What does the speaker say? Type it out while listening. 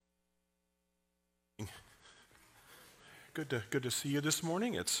Good to see you this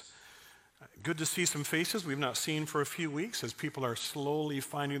morning. It's good to see some faces we've not seen for a few weeks as people are slowly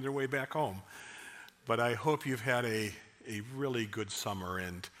finding their way back home. But I hope you've had a really good summer.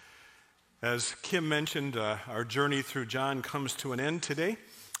 And as Kim mentioned, our journey through John comes to an end today.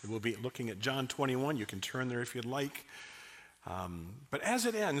 We'll be looking at John 21. You can turn there if you'd like. But as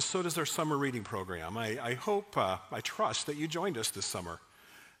it ends, so does our summer reading program. I trust that you joined us this summer.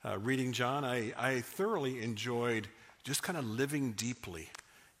 Reading John, I thoroughly enjoyed just kind of living deeply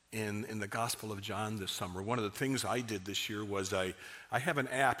in the Gospel of John this summer. One of the things I did this year was I have an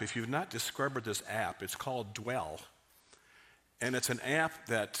app. If you've not discovered this app, it's called Dwell. And it's an app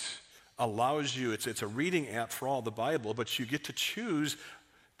that allows you, it's a reading app for all the Bible, but you get to choose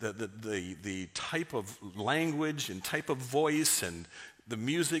the type of language and type of voice and the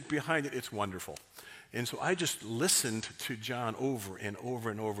music behind it. It's wonderful. And so I just listened to John over and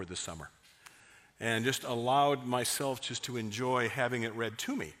over and over this summer and just allowed myself just to enjoy having it read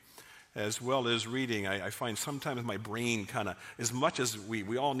to me as well as reading. I find sometimes my brain kind of, as much as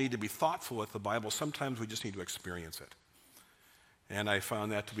we all need to be thoughtful with the Bible, sometimes we just need to experience it. And I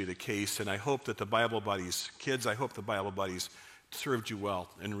found that to be the case. And I hope that the Bible Buddies, kids, I hope the Bible Buddies served you well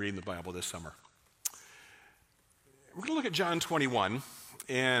in reading the Bible this summer. We're going to look at John 21.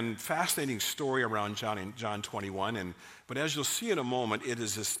 And fascinating story around John 21. But as you'll see in a moment, it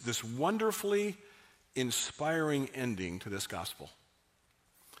is this wonderfully inspiring ending to this gospel.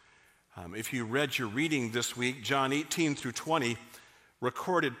 If you read your reading this week, John 18 through 20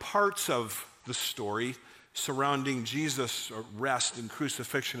 recorded parts of the story surrounding Jesus' arrest and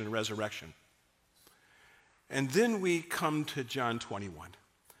crucifixion and resurrection. And then we come to John 21.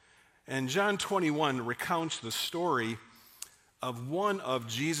 And John 21 recounts the story of one of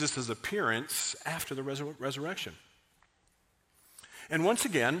Jesus' appearance after the resurrection. And once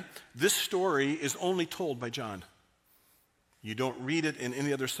again, this story is only told by John. You don't read it in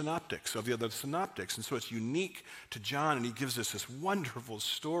any other synoptics, of the other synoptics, and so it's unique to John, and he gives us this wonderful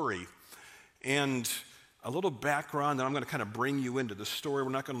story. And a little background, and I'm going to kind of bring you into the story. We're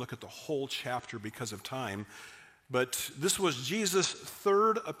not going to look at the whole chapter because of time, but this was Jesus'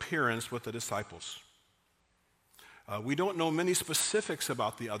 third appearance with the disciples. We don't know many specifics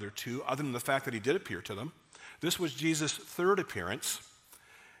about the other two, other than the fact that he did appear to them. This was Jesus' third appearance.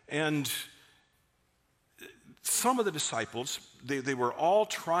 And some of the disciples, they were all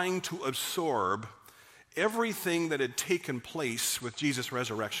trying to absorb everything that had taken place with Jesus'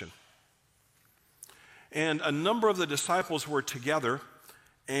 resurrection. And a number of the disciples were together,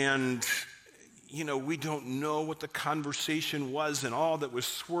 and we don't know what the conversation was and all that was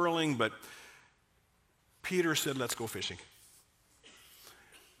swirling, but Peter said, "Let's go fishing."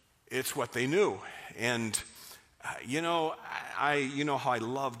 It's what they knew. And, you know how I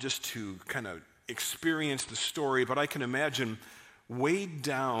love just to kind of experience the story, but I can imagine weighed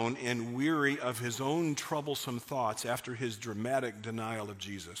down and weary of his own troublesome thoughts after his dramatic denial of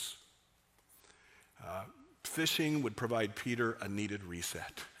Jesus. Fishing would provide Peter a needed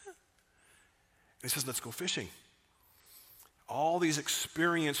reset. He says, "Let's go fishing." All these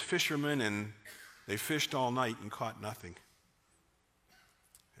experienced fishermen, and they fished all night and caught nothing.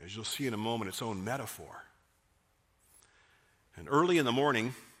 As you'll see in a moment, its own metaphor. And early in the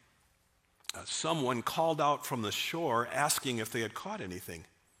morning, someone called out from the shore asking if they had caught anything.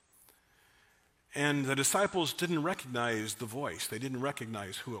 And the disciples didn't recognize the voice. They didn't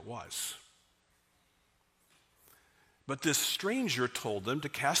recognize who it was. But this stranger told them to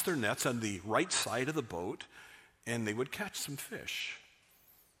cast their nets on the right side of the boat, and they would catch some fish.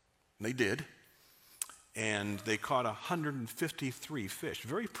 And they did. And they caught 153 fish.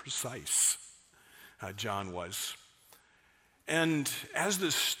 Very precise, John was. And as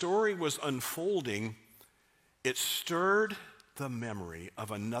this story was unfolding, it stirred the memory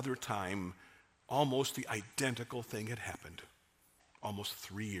of another time almost the identical thing had happened almost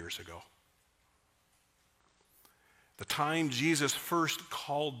 3 years ago. The time Jesus first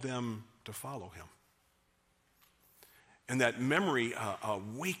called them to follow him. And that memory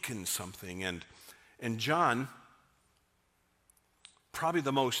awakened something. And John, probably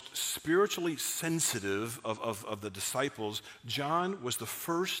the most spiritually sensitive of the disciples, John was the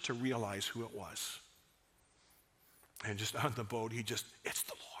first to realize who it was. And just on the boat, it's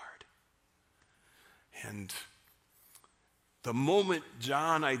the Lord. And the moment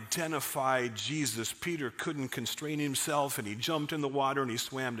John identified Jesus, Peter couldn't constrain himself, and he jumped in the water and he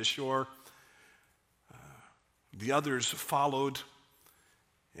swam to shore. The others followed.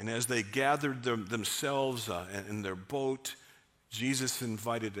 And as they gathered themselves in their boat, Jesus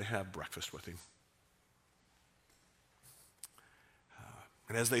invited to have breakfast with him.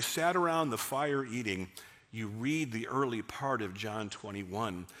 And as they sat around the fire eating, you read the early part of John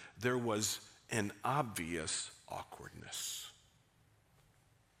 21, there was an obvious awkwardness.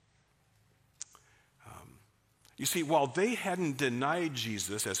 You see, while they hadn't denied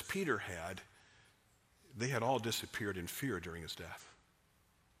Jesus as Peter had, they had all disappeared in fear during his death.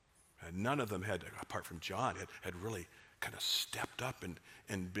 And none of them had, apart from John, had really kind of stepped up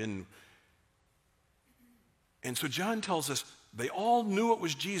and been. And so John tells us they all knew it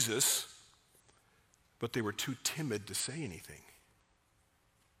was Jesus, but they were too timid to say anything.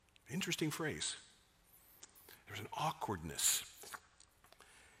 Interesting phrase. There's an awkwardness.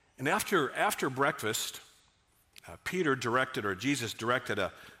 And after breakfast, Jesus directed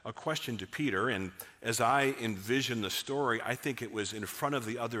a question to Peter, and as I envision the story, I think it was in front of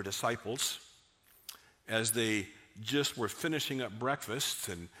the other disciples as they just were finishing up breakfast,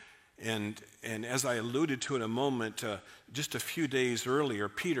 and as I alluded to in a moment, just a few days earlier,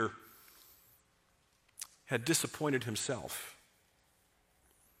 Peter had disappointed himself,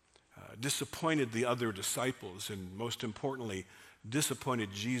 disappointed the other disciples, and most importantly,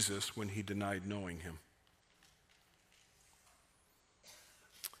 disappointed Jesus when he denied knowing him.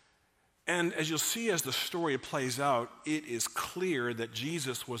 And as you'll see as the story plays out, it is clear that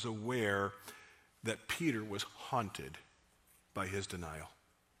Jesus was aware that Peter was haunted by his denial.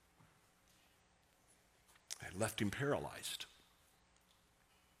 It left him paralyzed.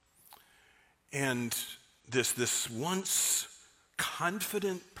 And this once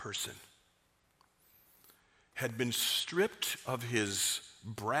confident person had been stripped of his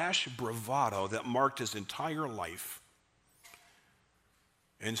brash bravado that marked his entire life.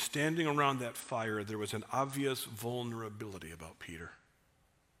 And standing around that fire, there was an obvious vulnerability about Peter.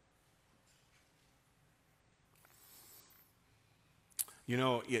 You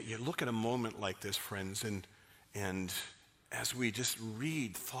know, you look at a moment like this, friends, and as we just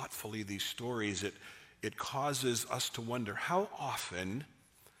read thoughtfully these stories, it causes us to wonder, how often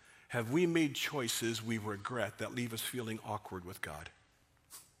have we made choices we regret that leave us feeling awkward with God?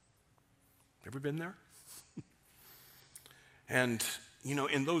 Ever been there? And you know,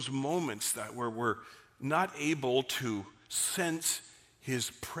 in those moments that where we're not able to sense his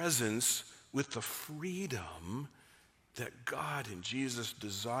presence with the freedom that God and Jesus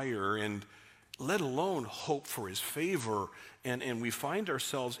desire, and let alone hope for his favor, and we find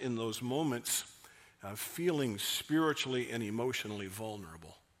ourselves in those moments feeling spiritually and emotionally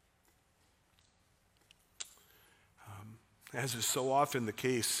vulnerable. As is so often the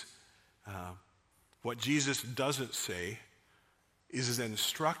case, what Jesus doesn't say is as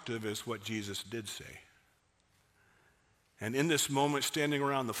instructive as what Jesus did say. And in this moment, standing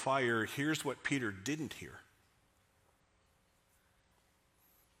around the fire, here's what Peter didn't hear.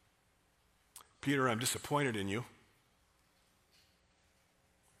 Peter, I'm disappointed in you.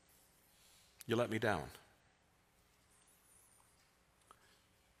 You let me down.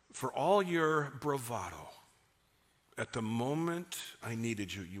 For all your bravado, at the moment I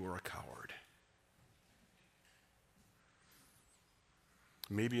needed you, you were a coward.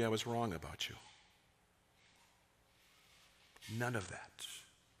 Maybe I was wrong about you. None of that.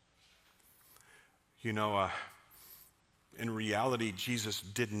 You know, in reality, Jesus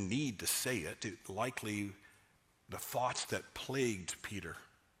didn't need to say it. Likely the thoughts that plagued Peter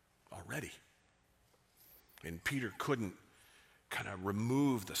already. And Peter couldn't kind of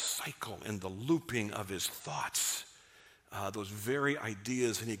remove the cycle and the looping of his thoughts, those very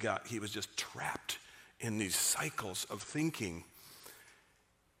ideas, and he was just trapped in these cycles of thinking.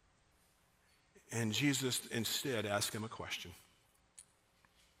 And Jesus instead asked him a question.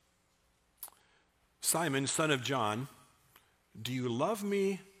 Simon, son of John, do you love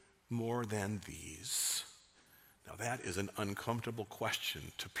me more than these? Now that is an uncomfortable question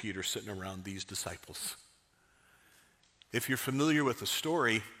to Peter sitting around these disciples. If you're familiar with the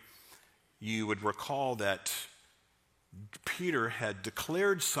story, you would recall that Peter had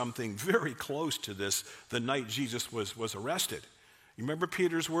declared something very close to this the night Jesus was arrested. You remember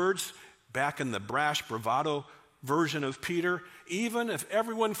Peter's words? Back in the brash bravado version of Peter, even if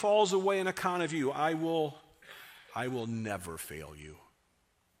everyone falls away on account of you, I will never fail you.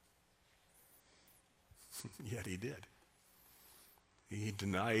 Yet he did. He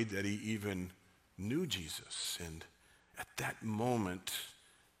denied that he even knew Jesus, and at that moment,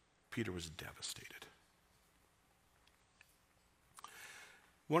 Peter was devastated.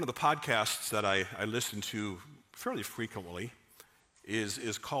 One of the podcasts that I listen to fairly frequently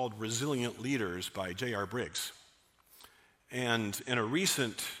is called Resilient Leaders by J.R. Briggs. And in a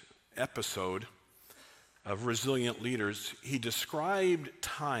recent episode of Resilient Leaders, he described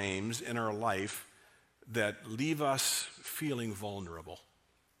times in our life that leave us feeling vulnerable.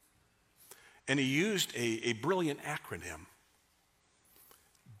 And he used a brilliant acronym,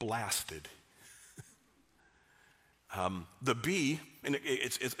 BLASTED. The B, and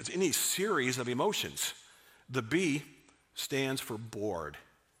it's in a series of emotions. The B stands for bored,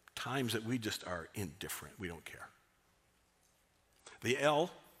 times that we just are indifferent, we don't care. The L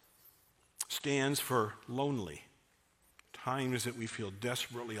stands for lonely, times that we feel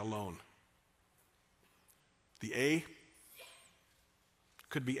desperately alone. The A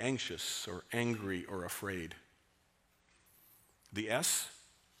could be anxious or angry or afraid. The S,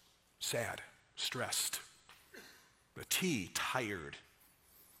 sad, stressed. The T, tired.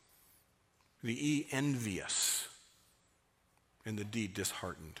 The E, envious. And the D,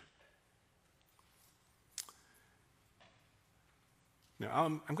 disheartened. Now,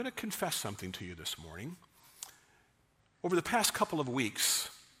 I'm going to confess something to you this morning. Over the past couple of weeks,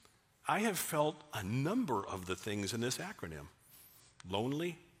 I have felt a number of the things in this acronym.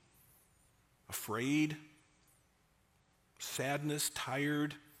 Lonely, afraid, sadness,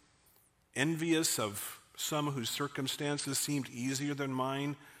 tired, envious of some whose circumstances seemed easier than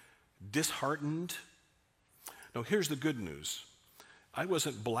mine, disheartened. Now, here's the good news. I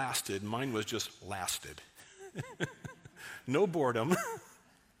wasn't blasted, mine was just lasted. No boredom.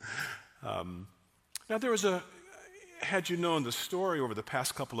 Now, had you known the story over the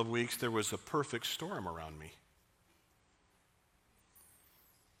past couple of weeks, there was a perfect storm around me.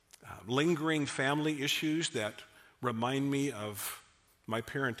 Lingering family issues that remind me of my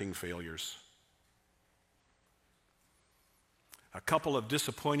parenting failures. A couple of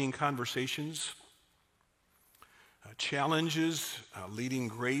disappointing conversations, challenges leading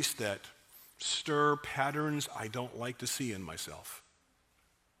grace that stir patterns I don't like to see in myself.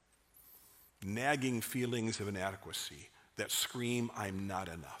 Nagging feelings of inadequacy that scream, I'm not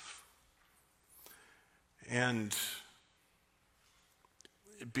enough. And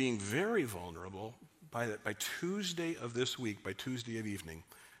being very vulnerable, by Tuesday of this week, by Tuesday of evening,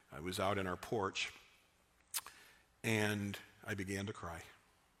 I was out in our porch and I began to cry.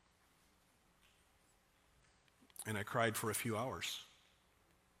 And I cried for a few hours.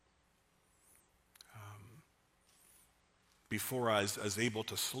 Before I was able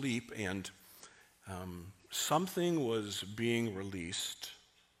to sleep, and something was being released.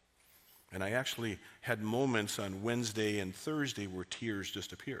 And I actually had moments on Wednesday and Thursday where tears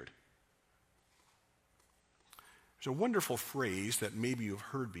just appeared. There's a wonderful phrase that maybe you've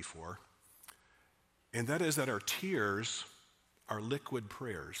heard before, and that is that our tears are liquid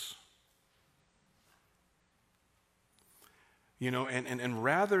prayers. You know, and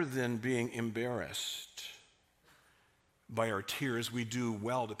rather than being embarrassed by our tears, we do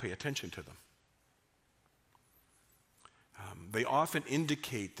well to pay attention to them. They often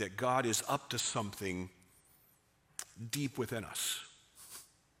indicate that God is up to something deep within us.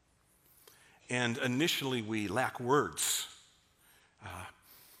 And initially we lack words.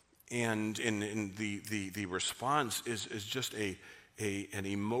 And the response is just an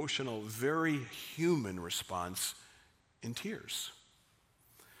emotional, very human response in tears.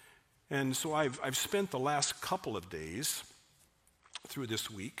 And so I've spent the last couple of days through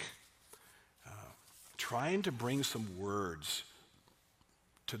this week trying to bring some words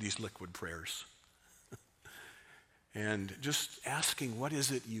to these liquid prayers. And just asking, what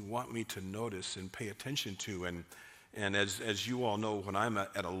is it you want me to notice and pay attention to? And as you all know, when I'm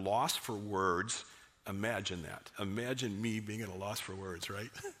at a loss for words, imagine that. Imagine me being at a loss for words,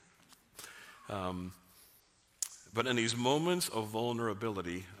 right? But in these moments of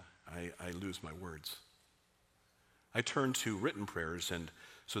vulnerability, I lose my words. I turn to written prayers, and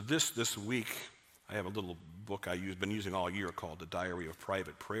so this week, I have a little book I've been using all year called The Diary of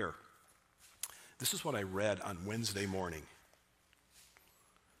Private Prayer. This is what I read on Wednesday morning.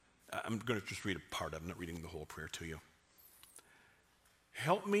 I'm going to just read a part of it. I'm not reading the whole prayer to you.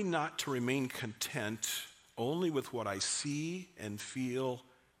 Help me not to remain content only with what I see and feel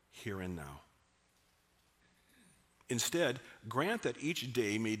here and now. Instead, grant that each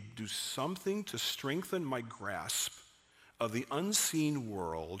day may do something to strengthen my grasp of the unseen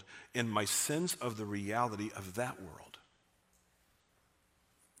world and my sense of the reality of that world.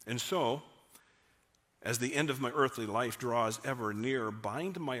 And so, as the end of my earthly life draws ever nearer,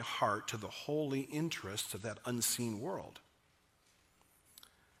 bind my heart to the holy interests of that unseen world.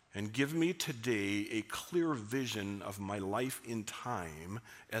 And give me today a clear vision of my life in time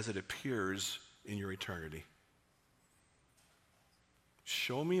as it appears in your eternity.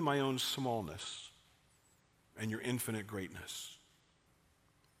 Show me my own smallness and your infinite greatness.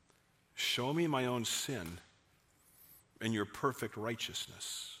 Show me my own sin and your perfect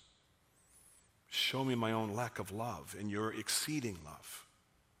righteousness. Show me my own lack of love and your exceeding love.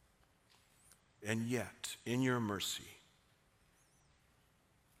 And yet, in your mercy,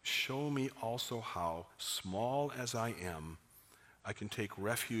 show me also how, small as I am, I can take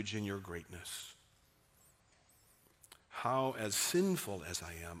refuge in your greatness. How, as sinful as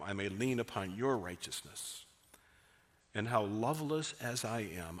I am, I may lean upon your righteousness. And how loveless as I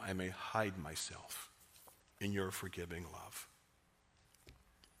am, I may hide myself in your forgiving love.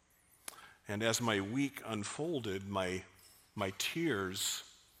 And as my week unfolded, my tears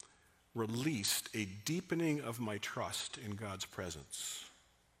released a deepening of my trust in God's presence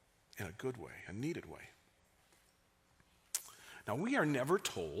in a good way, a needed way. Now, we are never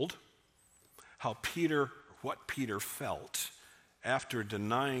told what Peter felt after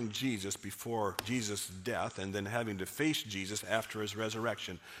denying Jesus before Jesus' death and then having to face Jesus after his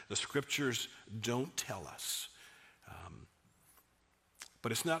resurrection. The scriptures don't tell us.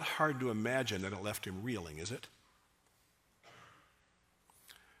 But it's not hard to imagine that it left him reeling, is it?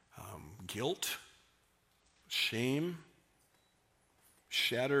 Guilt, shame,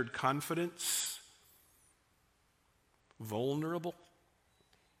 shattered confidence, vulnerable,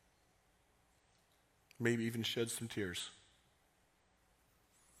 maybe even shed some tears.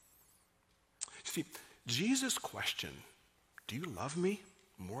 See, Jesus' question, do you love me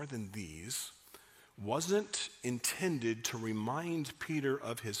more than these, wasn't intended to remind Peter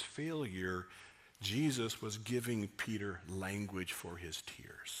of his failure. Jesus was giving Peter language for his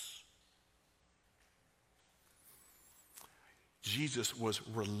tears. Jesus was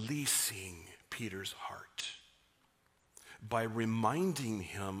releasing Peter's heart by reminding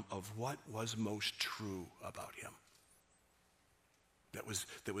him of what was most true about him. That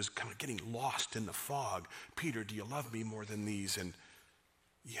was kind of getting lost in the fog. Peter, do you love me more than these? And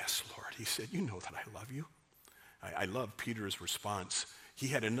yes, Lord, he said, you know that I love you. I love Peter's response. He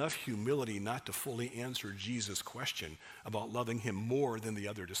had enough humility not to fully answer Jesus' question about loving him more than the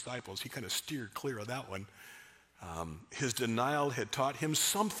other disciples. He kind of steered clear of that one. His denial had taught him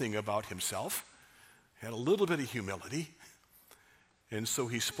something about himself, had a little bit of humility, and so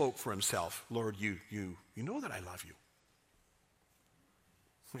he spoke for himself. Lord, you know that I love you.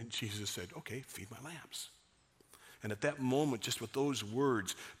 And Jesus said, okay, feed my lambs. And at that moment, just with those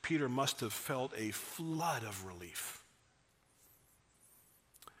words, Peter must have felt a flood of relief.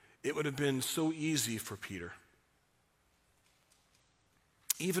 It would have been so easy for Peter,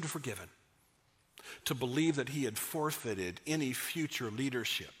 even forgiven, to believe that he had forfeited any future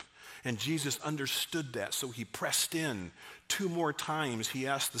leadership. And Jesus understood that, so he pressed in. 2 more times he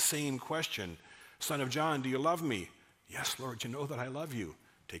asked the same question. Son of John, do you love me? Yes, Lord, you know that I love you.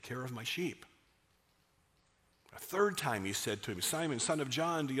 Take care of my sheep. A 3rd time he said to him, Simon, son of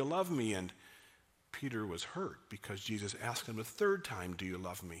John, do you love me? And Peter was hurt because Jesus asked him a 3rd time, do you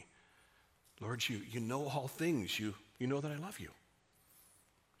love me? Lord, you know all things. You know that I love you.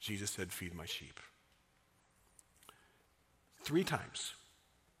 Jesus said, feed my sheep. 3 times.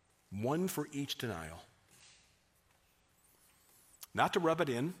 1 for each denial. Not to rub it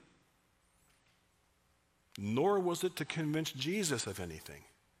in, nor was it to convince Jesus of anything.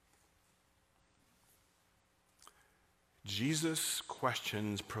 Jesus'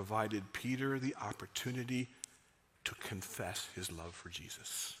 questions provided Peter the opportunity to confess his love for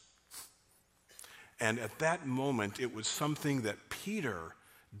Jesus. And at that moment, it was something that Peter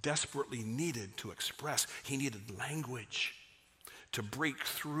desperately needed to express. He needed language to break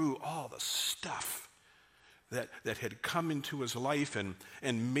through all the stuff that had come into his life,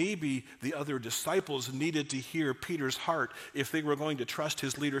 and maybe the other disciples needed to hear Peter's heart if they were going to trust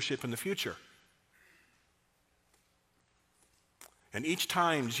his leadership in the future. And each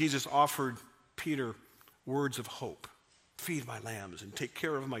time Jesus offered Peter words of hope. Feed my lambs and take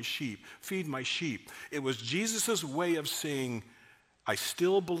care of my sheep. Feed my sheep. It was Jesus' way of saying, I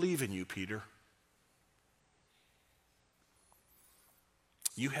still believe in you, Peter.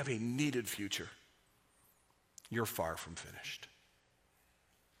 You have a needed future. You're far from finished.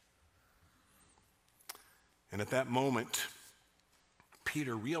 And at that moment,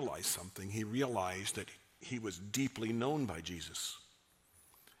 Peter realized something. He realized that he was deeply known by Jesus.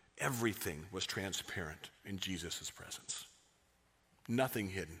 Everything was transparent in Jesus' presence. Nothing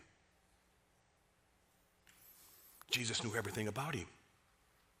hidden. Jesus knew everything about him.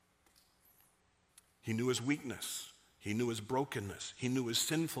 He knew his weakness. He knew his brokenness. He knew his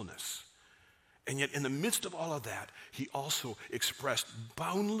sinfulness. And yet in the midst of all of that, he also expressed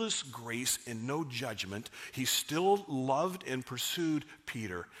boundless grace and no judgment. He still loved and pursued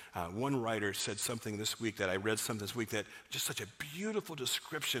Peter. One writer said something this week that I read something this week that just such a beautiful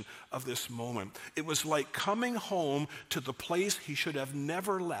description of this moment. It was like coming home to the place he should have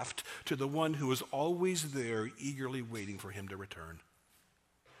never left, to the one who was always there, eagerly waiting for him to return.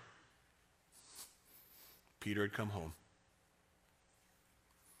 Peter had come home.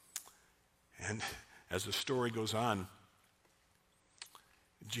 And as the story goes on,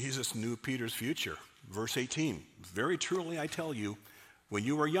 Jesus knew Peter's future. Verse 18, very truly I tell you, when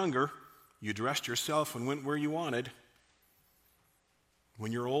you were younger, you dressed yourself and went where you wanted.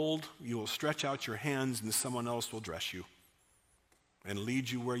 When you're old, you will stretch out your hands and someone else will dress you and lead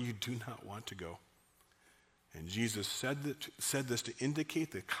you where you do not want to go. And Jesus said this to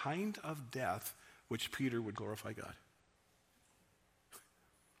indicate the kind of death which Peter would glorify God.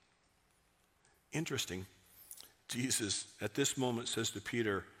 Interesting. Jesus, at this moment, says to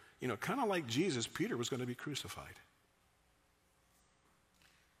Peter, kind of like Jesus, Peter was going to be crucified.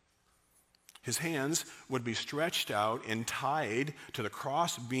 His hands would be stretched out and tied to the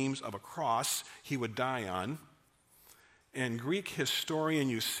cross beams of a cross he would die on. And Greek historian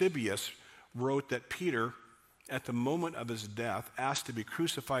Eusebius wrote that Peter, at the moment of his death, asked to be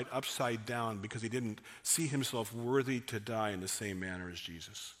crucified upside down because he didn't see himself worthy to die in the same manner as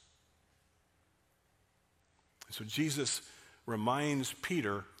Jesus. So Jesus reminds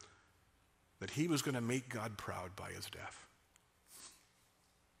Peter that he was going to make God proud by his death.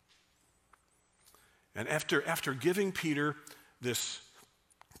 And after giving Peter this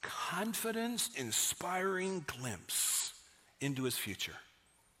confidence-inspiring glimpse into his future,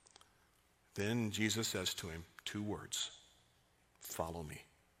 then Jesus says to him 2 words, follow me.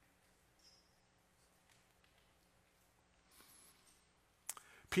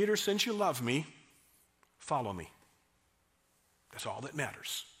 Peter, since you love me, follow me. That's all that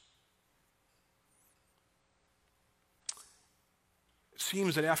matters. It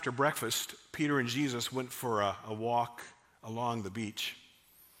seems that after breakfast, Peter and Jesus went for a walk along the beach,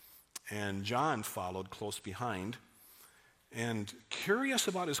 and John followed close behind. And curious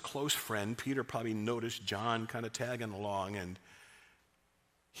about his close friend, Peter probably noticed John kind of tagging along, and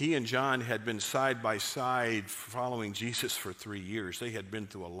he and John had been side by side following Jesus for 3 years. They had been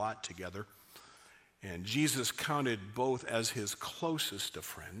through a lot together. And Jesus counted both as his closest of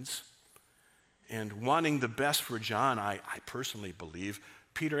friends. And wanting the best for John, I personally believe,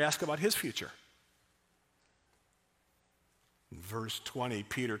 Peter asked about his future. In verse 20,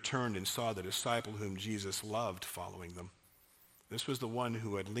 Peter turned and saw the disciple whom Jesus loved following them. This was the one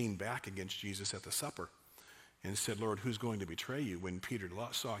who had leaned back against Jesus at the supper and said, Lord, who's going to betray you? When Peter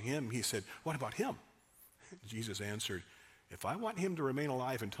saw him, he said, what about him? Jesus answered, if I want him to remain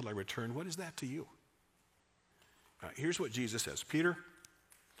alive until I return, what is that to you? Here's what Jesus says. Peter,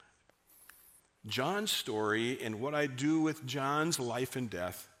 John's story and what I do with John's life and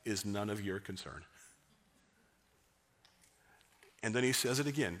death is none of your concern. And then he says it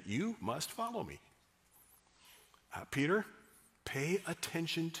again. You must follow me. Peter, pay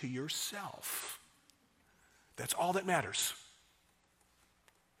attention to yourself. That's all that matters.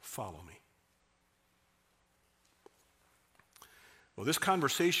 Follow me. Well, this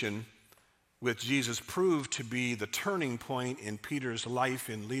conversation with Jesus proved to be the turning point in Peter's life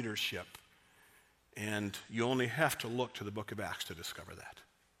in leadership. And you only have to look to the book of Acts to discover that.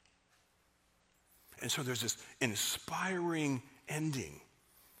 And so there's this inspiring ending.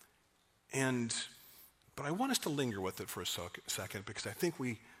 But I want us to linger with it for a second because I think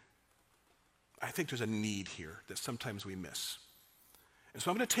there's a need here that sometimes we miss. And so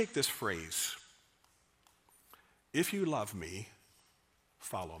I'm going to take this phrase, if you love me,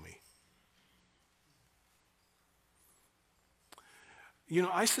 follow me.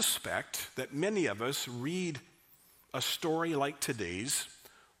 I suspect that many of us read a story like today's,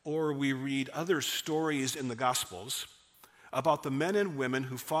 or we read other stories in the Gospels about the men and women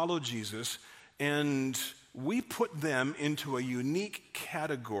who followed Jesus, and we put them into a unique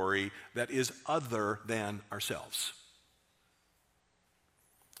category that is other than ourselves.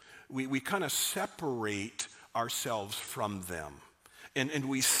 We kind of separate ourselves from them, and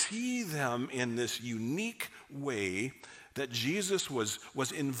we see them in this unique way that Jesus was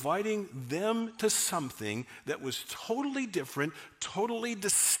inviting them to something that was totally different, totally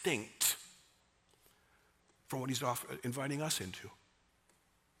distinct from what he's inviting us into.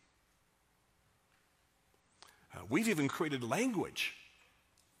 We've even created language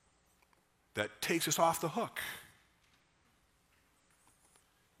that takes us off the hook.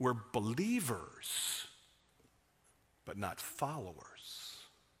 We're believers, but not followers.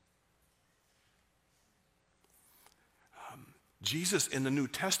 Jesus in the New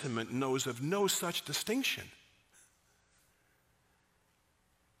Testament knows of no such distinction.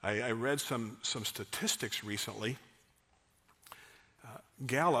 I read some statistics recently.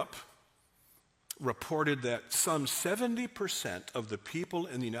 Gallup reported that some 70% of the people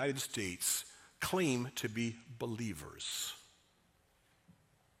in the United States claim to be believers.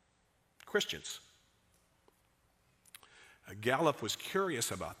 Christians. Gallup was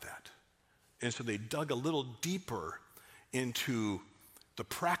curious about that. And so they dug a little deeper into the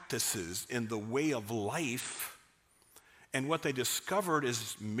practices in the way of life. And what they discovered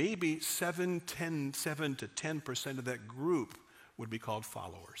is maybe 7 to 10% of that group would be called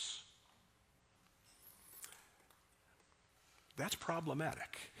followers. That's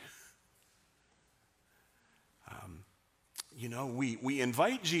problematic. We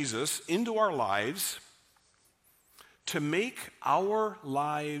invite Jesus into our lives to make our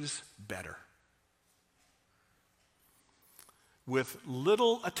lives better. With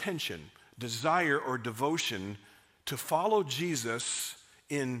little attention, desire, or devotion to follow Jesus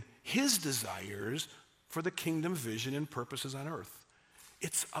in his desires for the kingdom vision and purposes on earth.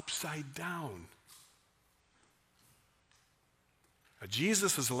 It's upside down.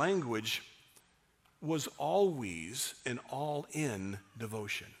 Jesus' language was always an all-in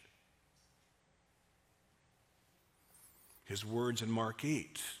devotion. His words in Mark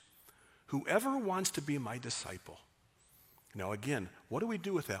 8, whoever wants to be my disciple. Now again, what do we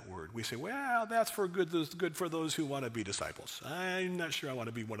do with that word? We say, well, that's good for those who want to be disciples. I'm not sure I want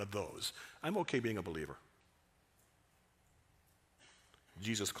to be one of those. I'm okay being a believer.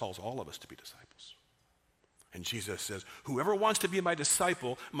 Jesus calls all of us to be disciples. And Jesus says, whoever wants to be my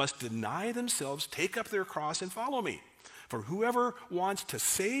disciple must deny themselves, take up their cross, and follow me. For whoever wants to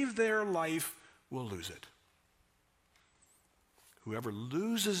save their life will lose it. Whoever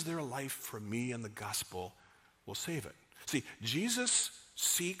loses their life for me and the gospel will save it. See, Jesus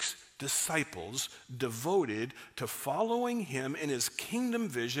seeks disciples devoted to following him in his kingdom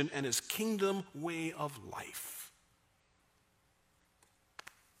vision and his kingdom way of life.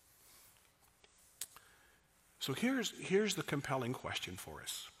 So here's the compelling question for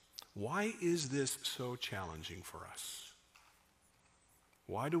us. Why is this so challenging for us?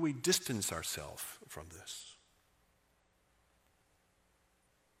 Why do we distance ourselves from this?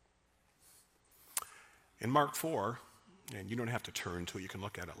 In Mark 4, and you don't have to turn to it, you can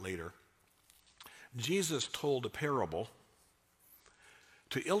look at it later, Jesus told a parable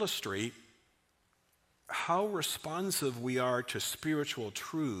to illustrate how responsive we are to spiritual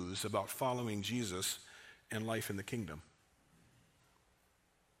truths about following Jesus and life in the kingdom.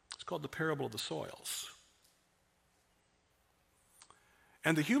 It's called the parable of the soils.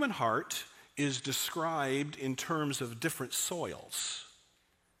 And the human heart is described in terms of different soils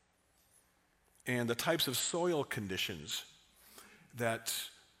and the types of soil conditions that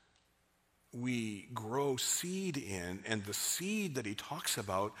we grow seed in. And the seed that he talks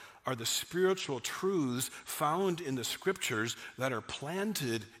about are the spiritual truths found in the scriptures that are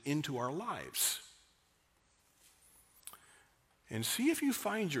planted into our lives. And see if you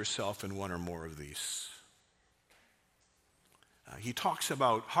find yourself in one or more of these. He talks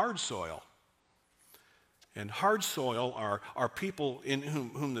about hard soil. And hard soil are people in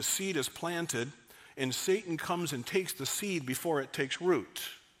whom the seed is planted, and Satan comes and takes the seed before it takes root.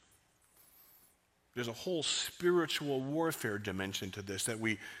 There's a whole spiritual warfare dimension to this that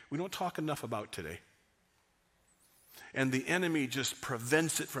we don't talk enough about today. And the enemy just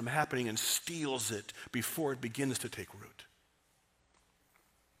prevents it from happening and steals it before it begins to take root.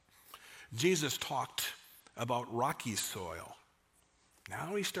 Jesus talked about rocky soil.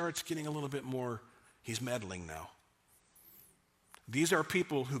 Now he starts getting a little bit more, he's meddling now. These are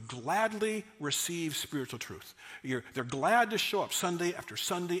people who gladly receive spiritual truth. They're glad to show up Sunday after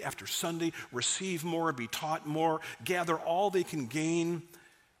Sunday after Sunday, receive more, be taught more, gather all they can gain,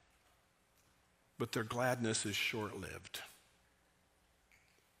 but their gladness is short-lived.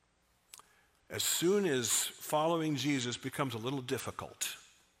 As soon as following Jesus becomes a little difficult,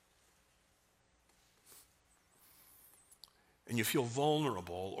 and you feel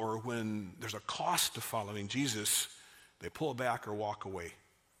vulnerable, or when there's a cost to following Jesus, they pull back or walk away.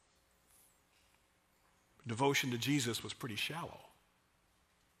 Devotion to Jesus was pretty shallow.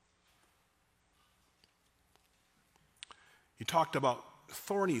 He talked about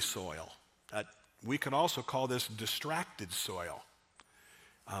thorny soil. We could also call this distracted soil.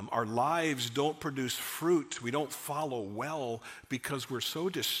 Our lives don't produce fruit. We don't follow well because we're so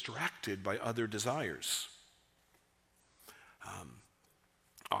distracted by other desires.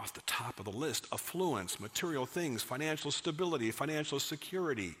 Off the top of the list, affluence, material things, financial stability, financial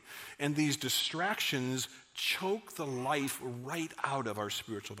security. And these distractions choke the life right out of our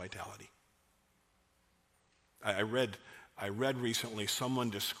spiritual vitality. I read recently someone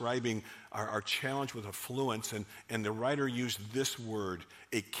describing our challenge with affluence, and the writer used this word,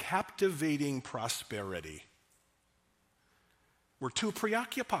 a captivating prosperity. We're too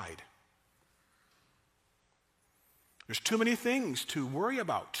preoccupied. There's too many things to worry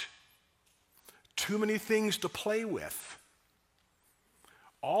about, too many things to play with.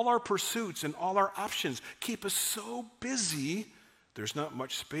 All our pursuits and all our options keep us so busy, there's not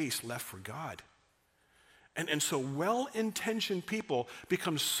much space left for God. And so well-intentioned people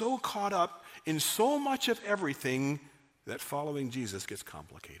become so caught up in so much of everything that following Jesus gets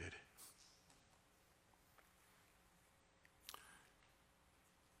complicated.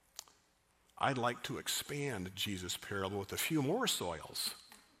 I'd like to expand Jesus' parable with a few more soils.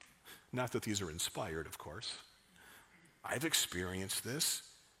 Not that these are inspired, of course. I've experienced this.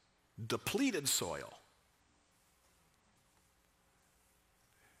 Depleted soil.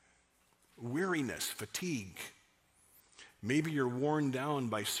 Weariness, fatigue. Maybe you're worn down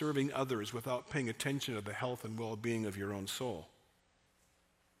by serving others without paying attention to the health and well-being of your own soul.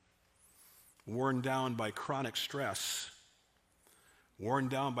 Worn down by chronic stress. Worn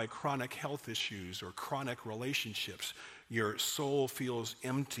down by chronic health issues or chronic relationships. Your soul feels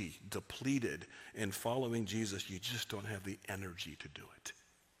empty, depleted, and following Jesus, you just don't have the energy to do it.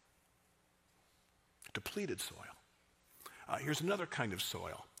 Depleted soil. Here's another kind of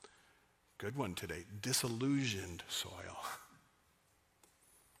soil. Good one today. Disillusioned soil.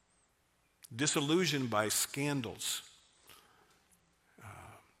 Disillusioned by scandals,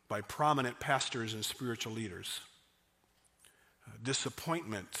 by prominent pastors and spiritual leaders.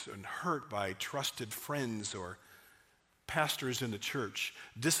 Disappointment and hurt by trusted friends or pastors in the church.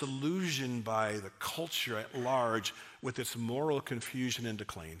 Disillusioned by the culture at large with its moral confusion and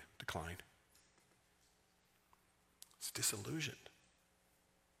decline. It's disillusioned.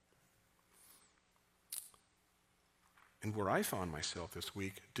 And where I found myself this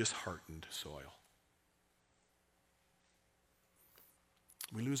week, disheartened soil.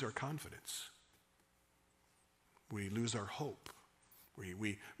 We lose our confidence. We lose our hope.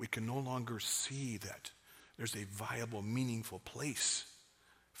 We can no longer see that there's a viable, meaningful place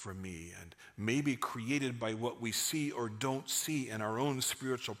for me, and maybe created by what we see or don't see in our own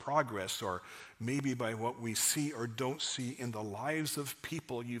spiritual progress, or maybe by what we see or don't see in the lives of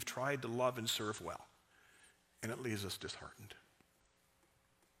people you've tried to love and serve well. And it leaves us disheartened.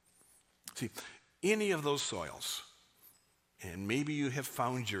 See, any of those soils, and maybe you have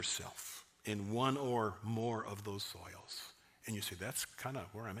found yourself in one or more of those soils, and you say, that's kind of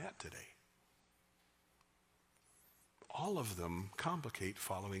where I'm at today. All of them complicate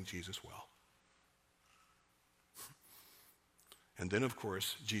following Jesus well. And then, of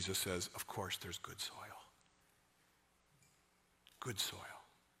course, Jesus says, of course, there's good soil. Good soil.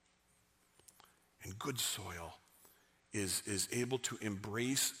 And good soil is able to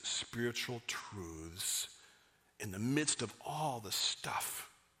embrace spiritual truths in the midst of all the stuff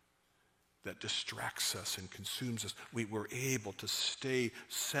that distracts us and consumes us. We were able to stay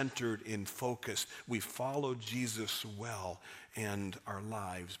centered in focus. We follow Jesus well, and our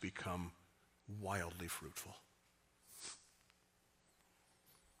lives become wildly fruitful.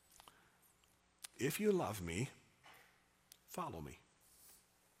 If you love me, follow me.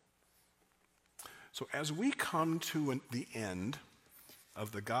 So as we come to the end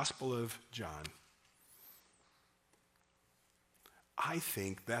of the Gospel of John, I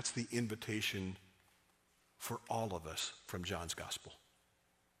think that's the invitation for all of us from John's Gospel.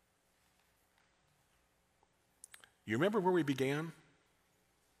 You remember where we began?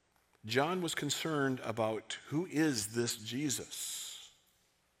 John was concerned about who is this Jesus?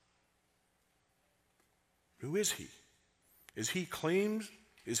 Who is he? Is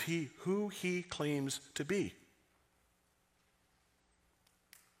he who he claims to be?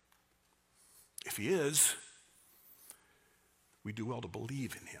 If he is, we do well to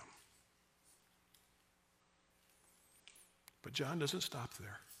believe in him. But John doesn't stop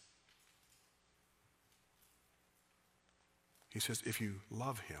there. He says, if you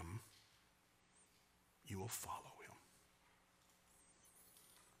love him, you will follow him.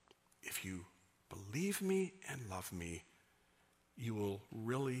 If you believe me and love me, you will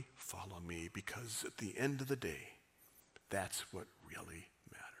really follow me, because at the end of the day, that's what really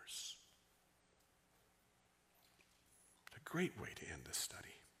matters. It's a great way to end this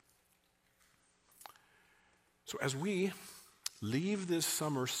study. So as we leave this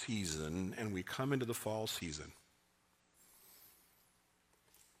summer season and we come into the fall season,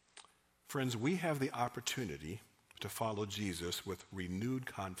 friends, we have the opportunity to follow Jesus with renewed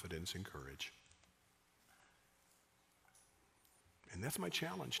confidence and courage. And that's my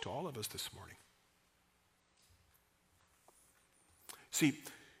challenge to all of us this morning. See,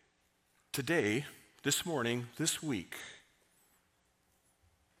 today, this morning, this week,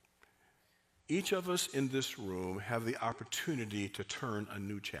 each of us in this room have the opportunity to turn a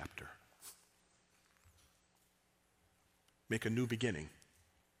new chapter. Make a new beginning.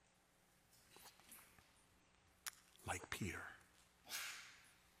 Like Peter.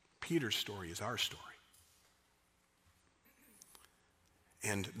 Peter's story is our story.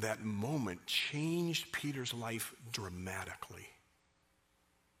 And that moment changed Peter's life dramatically.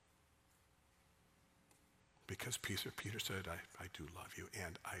 Because Peter said, I do love you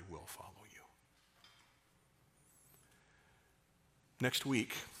and I will follow you. Next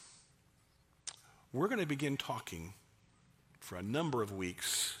week, we're going to begin talking for a number of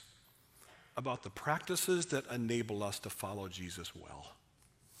weeks about the practices that enable us to follow Jesus well.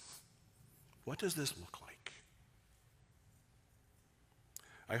 What does this look like?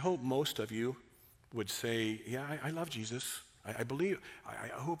 I hope most of you would say, yeah, I love Jesus. I believe. I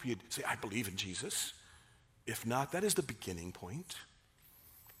hope you'd say, I believe in Jesus. If not, that is the beginning point.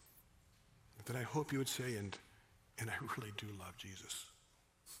 But then I hope you would say, and I really do love Jesus.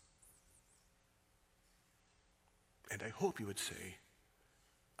 And I hope you would say,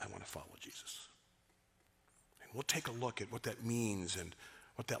 I want to follow Jesus. And we'll take a look at what that means and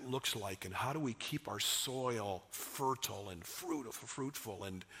what that looks like and how do we keep our soil fertile and fruitful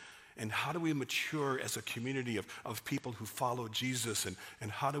and how do we mature as a community of people who follow Jesus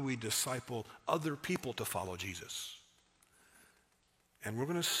and how do we disciple other people to follow Jesus. And we're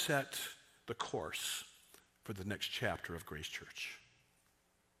going to set the course for the next chapter of Grace Church.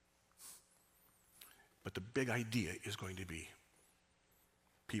 But the big idea is going to be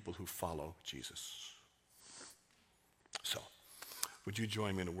people who follow Jesus. So, would you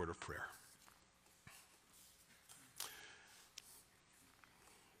join me in a word of prayer?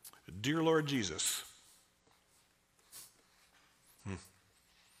 Dear Lord Jesus,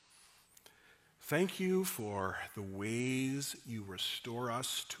 thank you for the ways you restore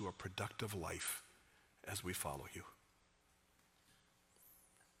us to a productive life as we follow you.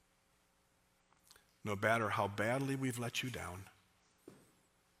 No matter how badly we've let you down,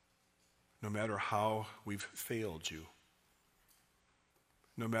 no matter how we've failed you,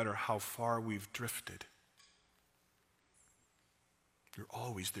 no matter how far we've drifted, you're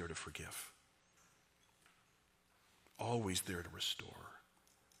always there to forgive, always there to restore,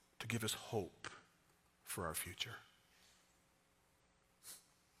 to give us hope for our future.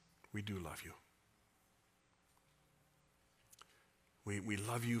 We do love you. We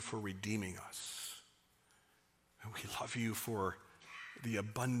love you for redeeming us. And we love you for the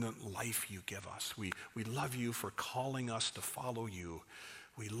abundant life you give us. We love you for calling us to follow you.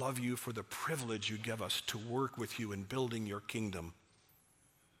 We love you for the privilege you give us to work with you in building your kingdom.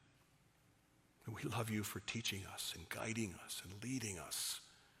 And we love you for teaching us and guiding us and leading us.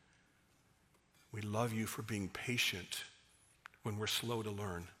 We love you for being patient when we're slow to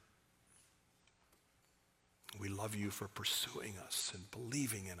learn. We love you for pursuing us and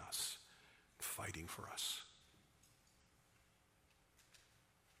believing in us, fighting for us.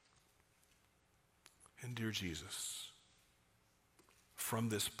 And dear Jesus, from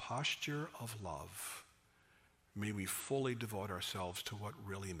this posture of love, may we fully devote ourselves to what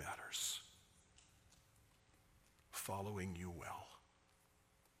really matters, following you well.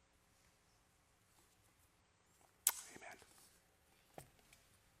 Amen.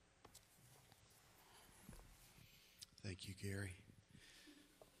 Thank you, Gary.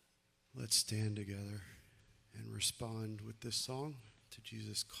 Let's stand together and respond with this song to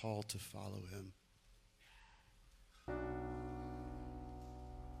Jesus' call to follow him.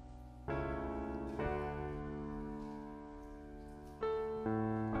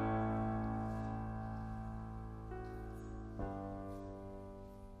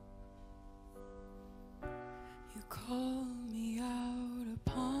 You call me out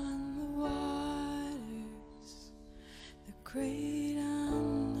upon the waters, the great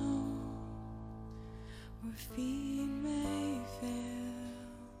unknown, where feet may fail,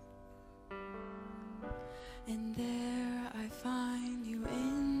 and there I find you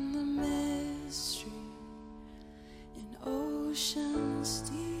in the mystery, in oceans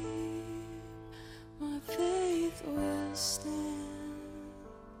deep, my faith will stand.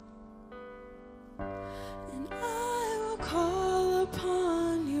 And I will call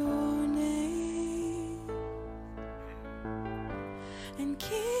upon your name and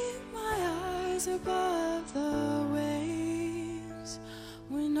keep my eyes above the waves.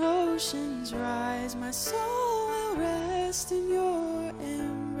 When oceans rise, my soul will rest in your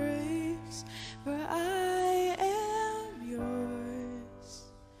embrace, for I am yours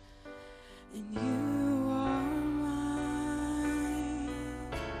and you are mine.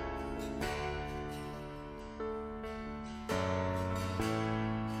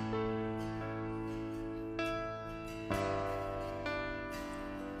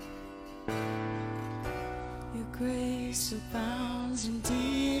 Your grace abounds in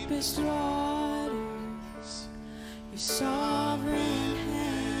deepest waters. Your sovereign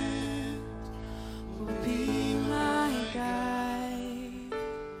hand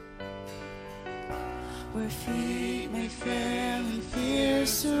feet may fail and fear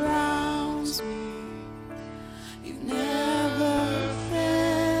surrounds me, you've never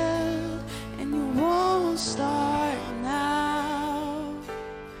failed, and you won't start now.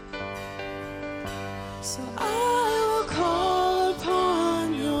 So I will call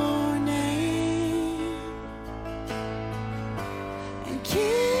upon your name and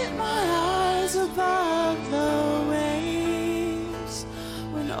keep my eyes above the waves.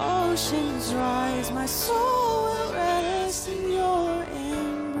 When oceans rise, my soul will rest in your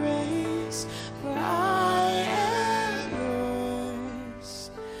embrace, for I am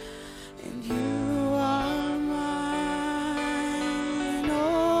yours and you are mine.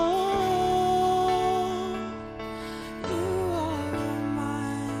 Oh, you are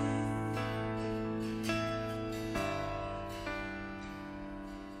mine.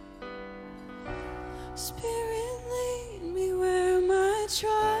 Spirit, lead me where my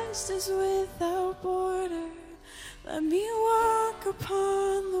trust is without border. Let me walk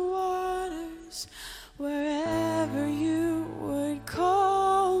upon the waters wherever you would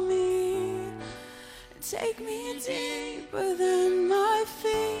call me. Take me deeper than my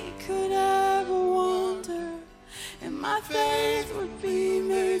feet could ever wander, and my faith would be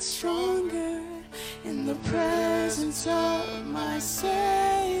made stronger in the presence of my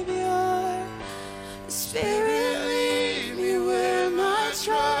Savior. Spirit, lead me where my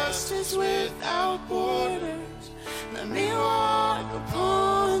trust is without borders. Let me walk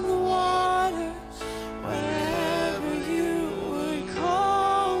upon the waters wherever you would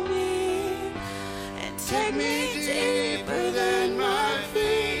call me, and take me deeper than my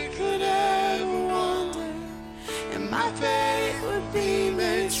feet could ever wander, and my faith would be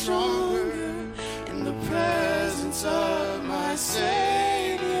made stronger in the presence of my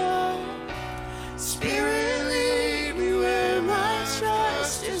Savior. Spirit, lead me where my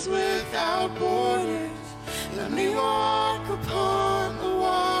trust is without borders. Let me walk upon the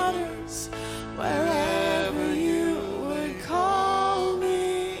waters wherever you would call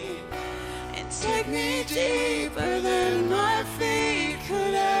me, and take me deeper than my feet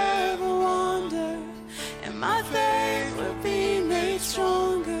could ever wander, and my faith would be made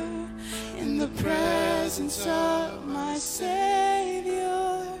stronger in the presence of my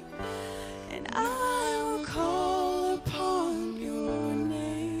Savior. And I will call upon your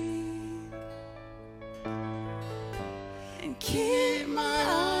name and keep my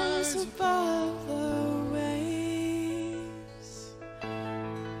eyes above the waves.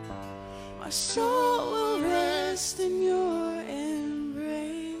 My soul will rest in your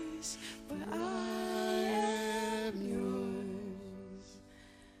embrace, for I am yours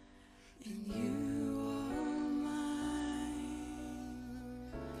and you are mine.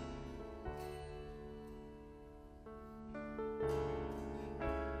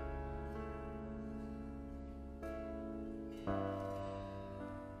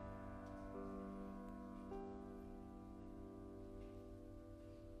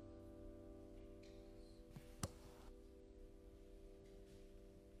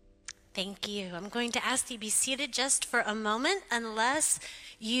 Thank you. I'm going to ask you to be seated just for a moment, unless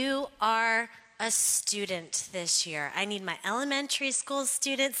you are a student this year. I need my elementary school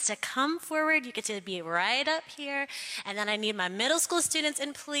students to come forward. You get to be right up here. And then I need my middle school students.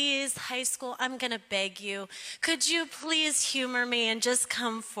 And please, high school, I'm going to beg you, could you please humor me and just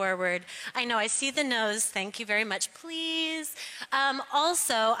come forward? I know I see the nose. Thank you very much. Please.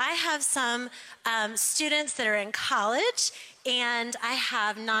 Also, I have some students that are in college, and I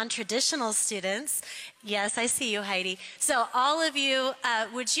have non-traditional students. Yes, I see you, Heidi. So all of you,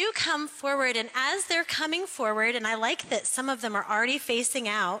 would you come forward? And as they're coming forward, and I like that some of them are already facing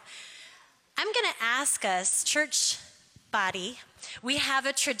out, I'm going to ask us, church body, we have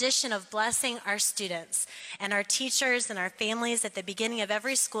a tradition of blessing our students and our teachers and our families at the beginning of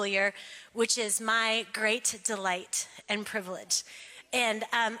every school year, which is my great delight and privilege. And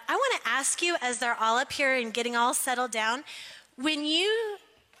I want to ask you, as they're all up here and getting all settled down,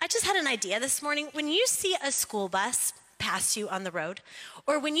 I just had an idea this morning. When you see a school bus pass you on the road,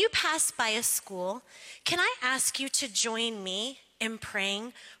 or when you pass by a school, can I ask you to join me in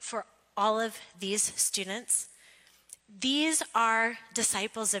praying for all of these students? These are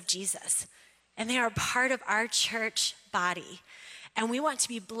disciples of Jesus, and they are part of our church body. And we want to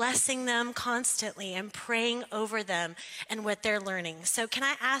be blessing them constantly and praying over them and what they're learning. So can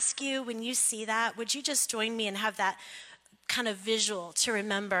I ask you, when you see that, would you just join me and have that kind of visual to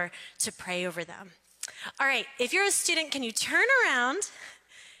remember to pray over them? All right, if you're a student, can you turn around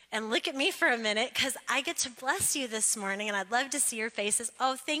and look at me for a minute, because I get to bless you this morning, and I'd love to see your faces.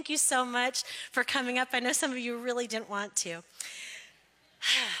 Oh, thank you so much for coming up. I know some of you really didn't want to.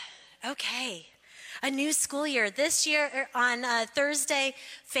 Okay. A new school year. This year on Thursday,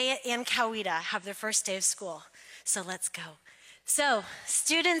 Fayette and Coweta have their first day of school. So let's go. So,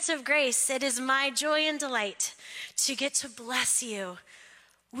 students of grace, it is my joy and delight to get to bless you.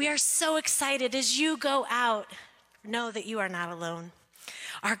 We are so excited as you go out. Know that you are not alone.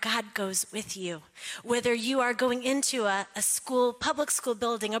 Our God goes with you. Whether you are going into a school, public school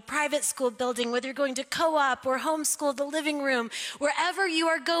building, a private school building, whether you're going to co-op or homeschool, the living room, wherever you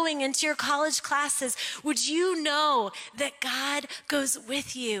are going into your college classes, would you know that God goes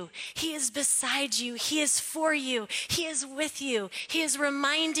with you? He is beside you. He is for you. He is with you. He is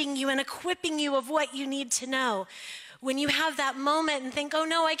reminding you and equipping you of what you need to know. When you have that moment and think, oh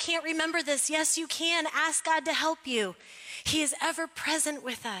no, I can't remember this. Yes, you can. Ask God to help you. He is ever present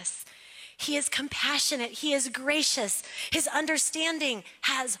with us. He is compassionate. He is gracious. His understanding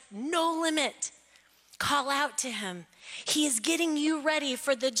has no limit. Call out to him. He is getting you ready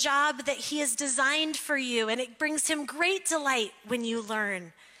for the job that he has designed for you, and it brings him great delight when you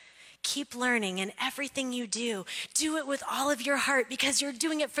learn. Keep learning in everything you do. Do it with all of your heart because you're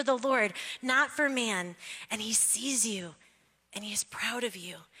doing it for the Lord, not for man. And he sees you, and he is proud of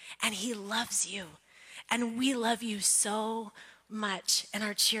you, and he loves you. And we love you so much and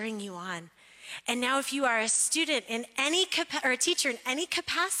are cheering you on. And now if you are a student in any or a teacher in any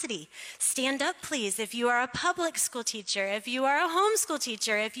capacity, stand up, please. If you are a public school teacher, if you are a homeschool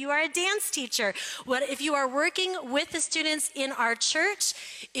teacher, if you are a dance teacher, if you are working with the students in our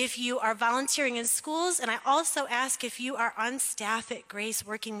church, if you are volunteering in schools, and I also ask if you are on staff at Grace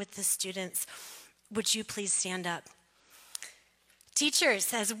working with the students, would you please stand up?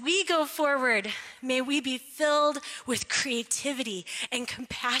 Teachers, as we go forward, may we be filled with creativity and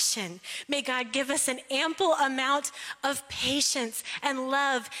compassion. May God give us an ample amount of patience and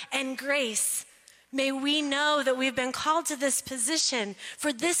love and grace. May we know that we've been called to this position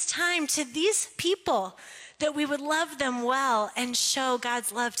for this time to these people, that we would love them well and show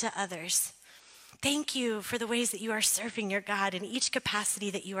God's love to others. Thank you for the ways that you are serving your God in each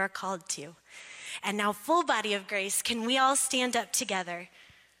capacity that you are called to. And now, full body of grace, can we all stand up together?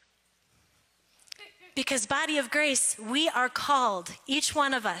 Because body of grace, we are called, each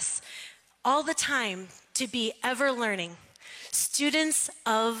one of us, all the time to be ever learning, students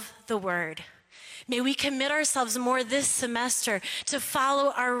of the word. May we commit ourselves more this semester to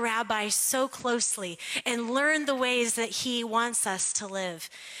follow our rabbi so closely and learn the ways that he wants us to live.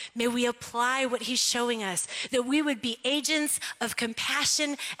 May we apply what he's showing us, that we would be agents of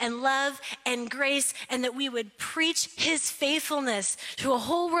compassion and love and grace, and that we would preach his faithfulness to a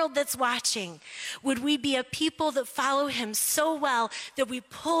whole world that's watching. Would we be a people that follow him so well that we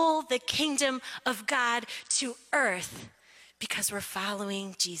pull the kingdom of God to earth because we're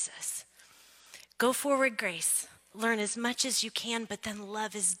following Jesus? Go forward, Grace. Learn as much as you can, but then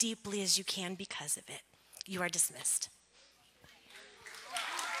love as deeply as you can because of it. You are dismissed.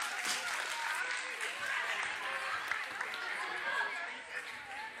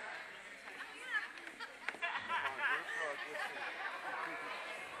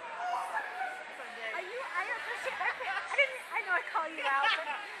 I know I call you out, but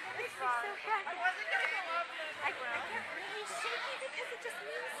it's just so happy. I wasn't going to go up there. I get really shaky because it just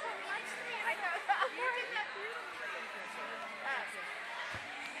means so much to me. I know. You did that beautifully.